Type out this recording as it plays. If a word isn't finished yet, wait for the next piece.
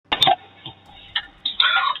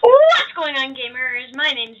on gamers?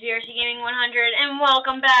 My name's VRC Gaming 100 and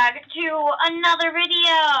welcome back to another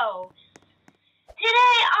video.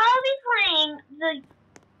 Today I'll be playing the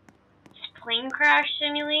plane crash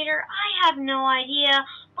simulator. I have no idea,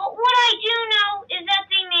 but what I do know is that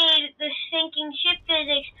they made the sinking ship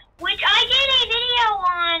physics, which I did a video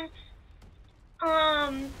on.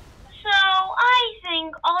 So I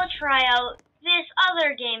think I'll try out this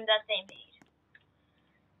other game that they made.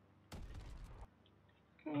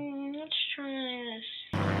 Let's try this.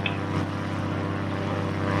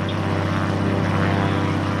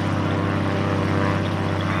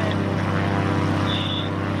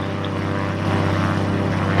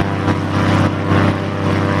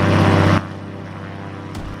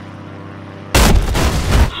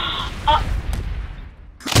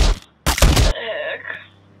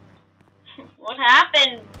 What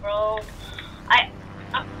happened, bro?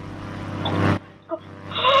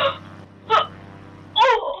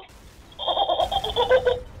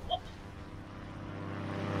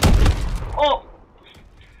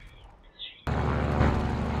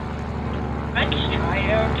 Let's try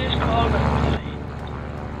out this color plane.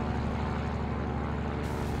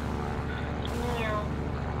 Yeah.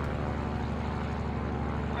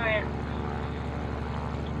 Alright.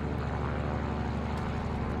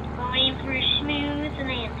 Going for a smooth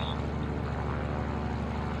landing.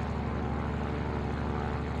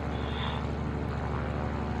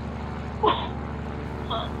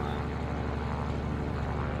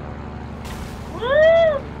 Woo!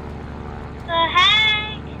 The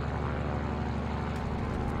heck?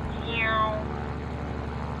 Yeah.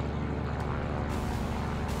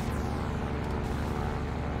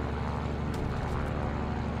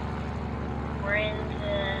 We're in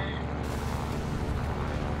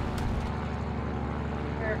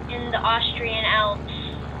the Austrian Alps.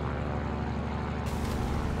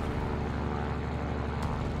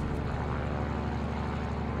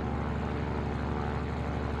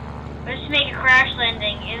 Let's make a crash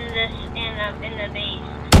landing in the base.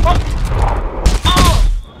 Oh! Oh!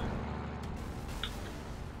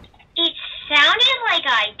 It sounded like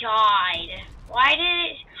I died. Why did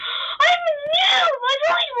it? I'm a noob. I've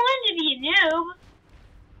always wanted to be a noob.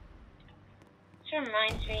 This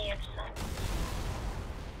reminds me of something.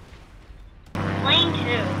 Plane 2.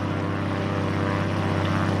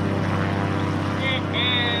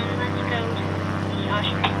 And let's go to the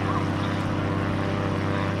Austrian Alps.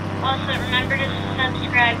 Also, remember to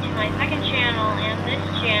subscribe to my second channel and this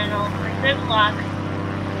channel for good luck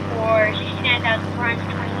for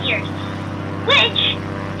 69,420 years. Which,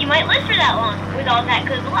 you might live for that long with all that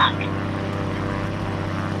good luck.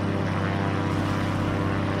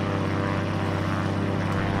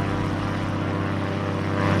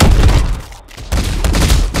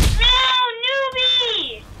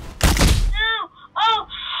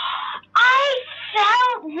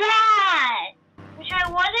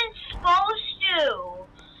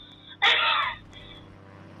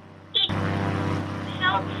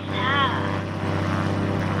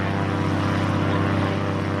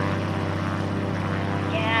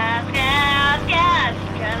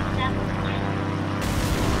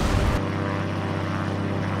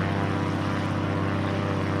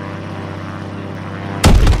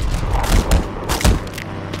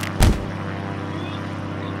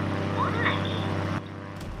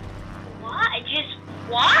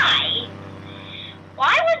 Why?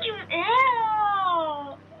 Why would you?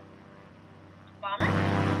 Ew. Bomber?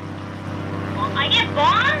 Well, I get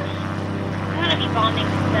bombs? I'm gonna be bombing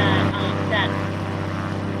that.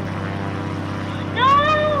 No!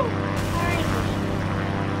 Sorry.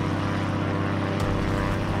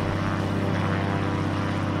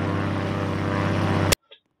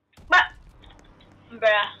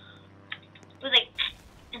 Bruh. It was like,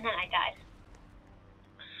 and then I died.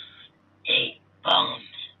 8 bombs.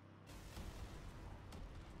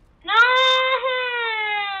 No!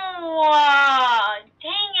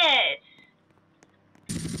 Dang it!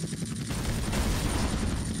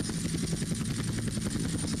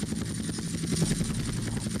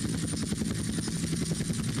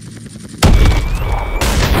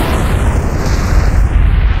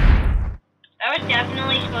 That was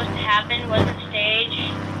definitely supposed to happen, wasn't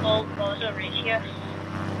staged. Full bozo ratio.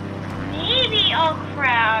 Maybe I'll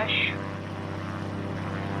crash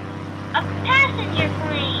a passenger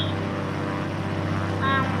plane.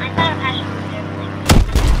 I thought a passenger plane.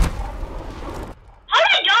 How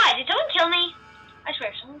did I die? Did someone kill me? I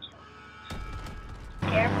swear, someone killed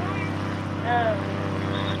me. Airborne? Oh.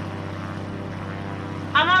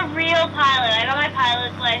 I'm a real pilot. I got my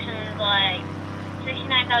pilot's license like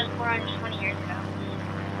 69,420 years ago.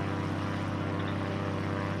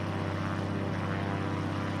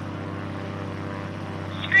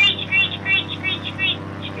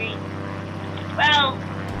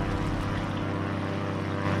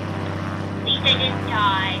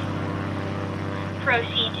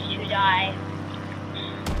 die.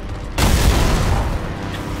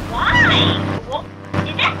 Why? Well,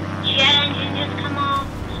 did that jet engine just come off?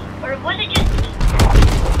 Or was it just me?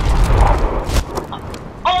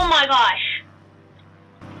 Oh my gosh.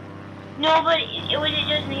 No, but was it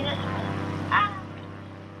just me that saw it? Ah.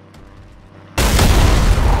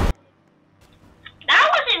 That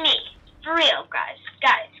wasn't me. For real, guys.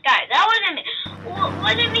 Guys, that wasn't me.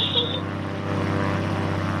 Wasn't me.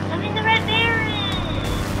 I'm in the Red Baron.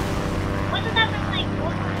 Wasn't that from like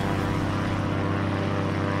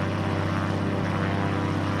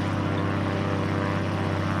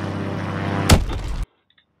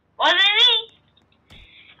wasn't me.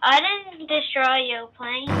 I didn't destroy your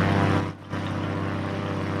plane. What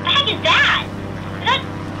the heck is that?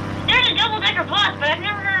 There's a double-decker bus, but I've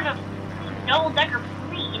never heard of a double-decker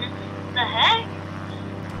plane. What the heck?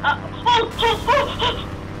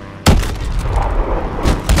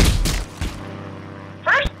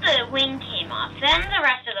 First the wing came off, then the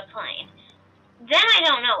rest of the plane. Then I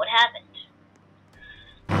don't know what happened.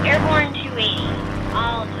 Airborne 280.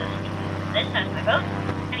 I'll just this as my boat.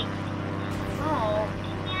 I mean, oh,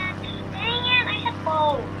 dang it, I had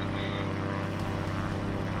boat.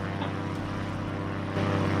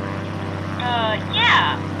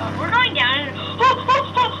 Yeah, we're going down and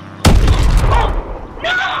no!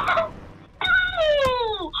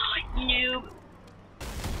 Noob.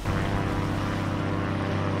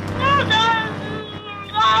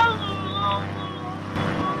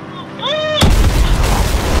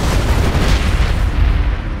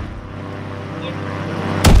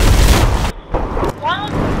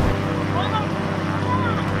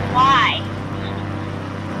 Why?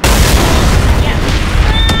 Yeah,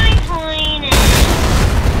 my plane is...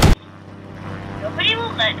 Nobody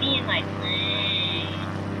will let me in my plane.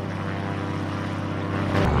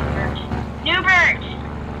 Newbert!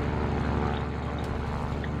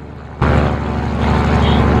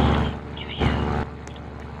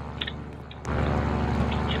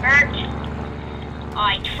 Newbert!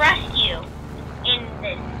 I trust you in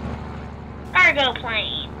this cargo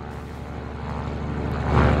plane.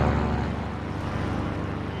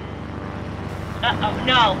 Uh-oh,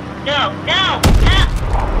 no!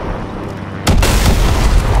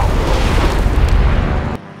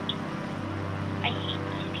 I hate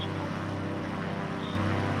these people.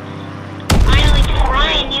 Finally try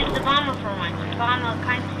and use the bomber for once. Bomb a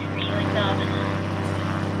country like the...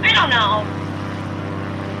 I don't know.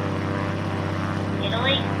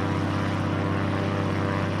 Italy?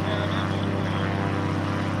 No, not Italy.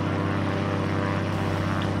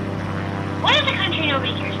 What is a country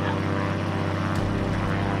nobody cares about?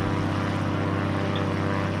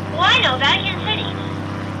 Well, I know, Vatican City.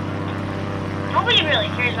 Nobody really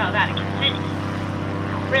cares about Vatican City.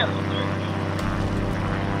 Not really, do they?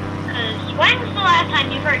 Because when was the last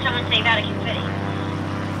time you've heard someone say Vatican City?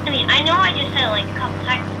 I mean, I know I just said it like a couple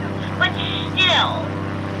seconds ago, but still.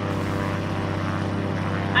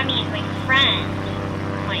 I mean, my friends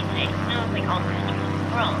might say, no, like all the countries in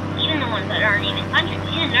the world. Even the ones that aren't even countries.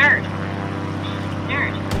 He's a nerd.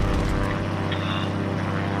 Nerd.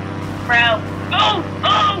 Bro. Oh!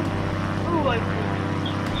 Ooh, I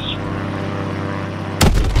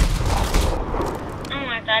don't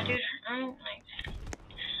like that, dude. I don't like that.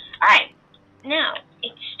 Alright, now,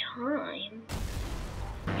 it's time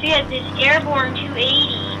to get this Airborne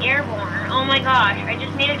 280. Airborne. Oh my gosh, I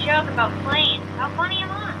just made a joke about planes. How funny am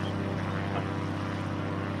I?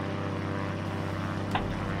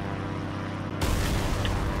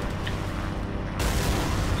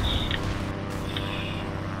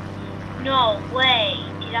 No way.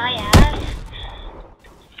 Did I ask?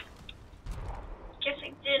 Guess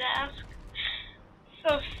I did ask.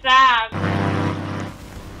 So sad.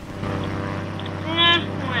 Nah,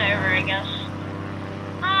 whatever, I guess.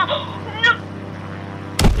 No!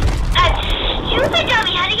 That stupid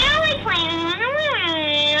dummy had to get on my plane.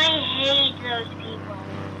 I hate those people.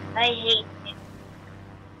 I hate them.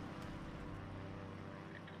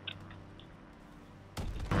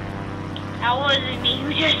 That wasn't me who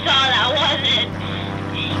just saw that, was it?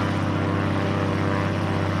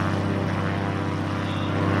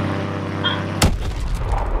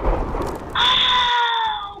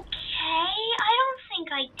 Okay, I don't think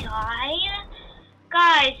I died.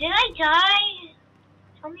 Guys, did I die?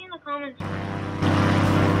 Tell me in the comments.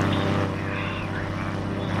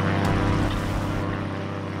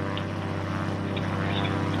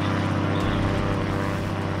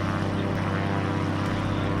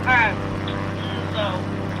 Alright. So,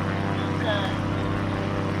 good.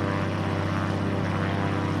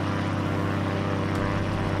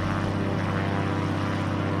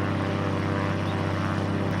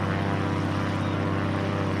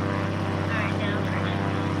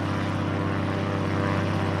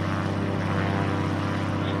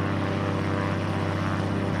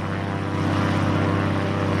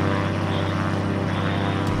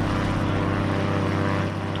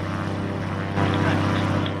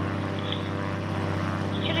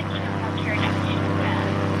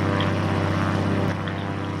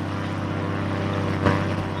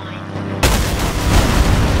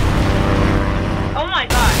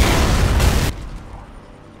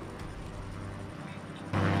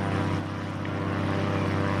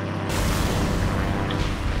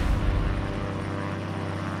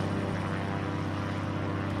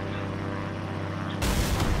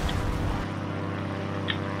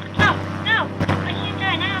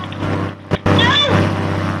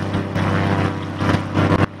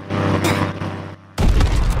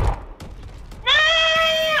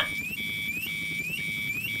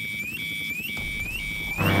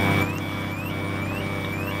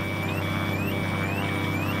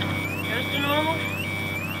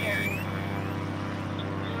 There.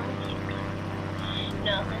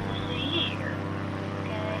 Nothing to see here.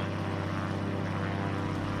 Okay.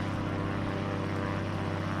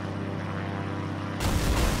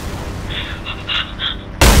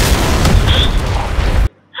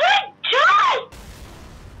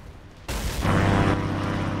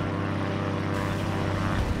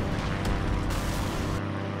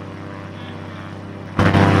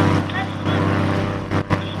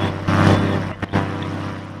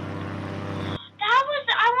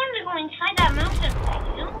 Inside that mountain thing,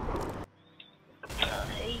 you know?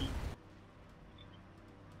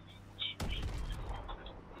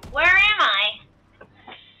 Where am I?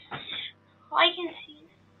 Oh, I can see.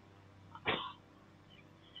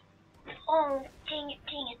 Oh, dang it,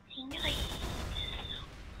 dang it, dang it. I hate this so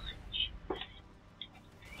much.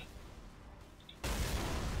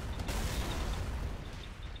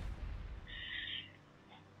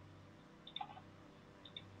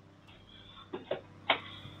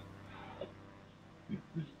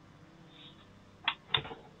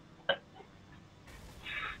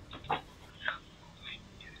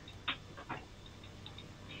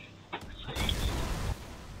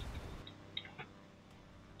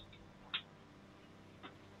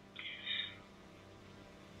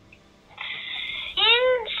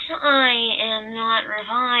 I am not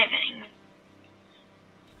reviving.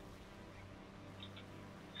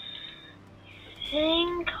 I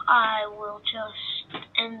think I will just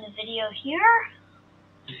end the video here.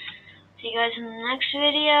 See you guys in the next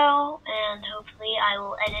video, and hopefully I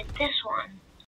will edit this one.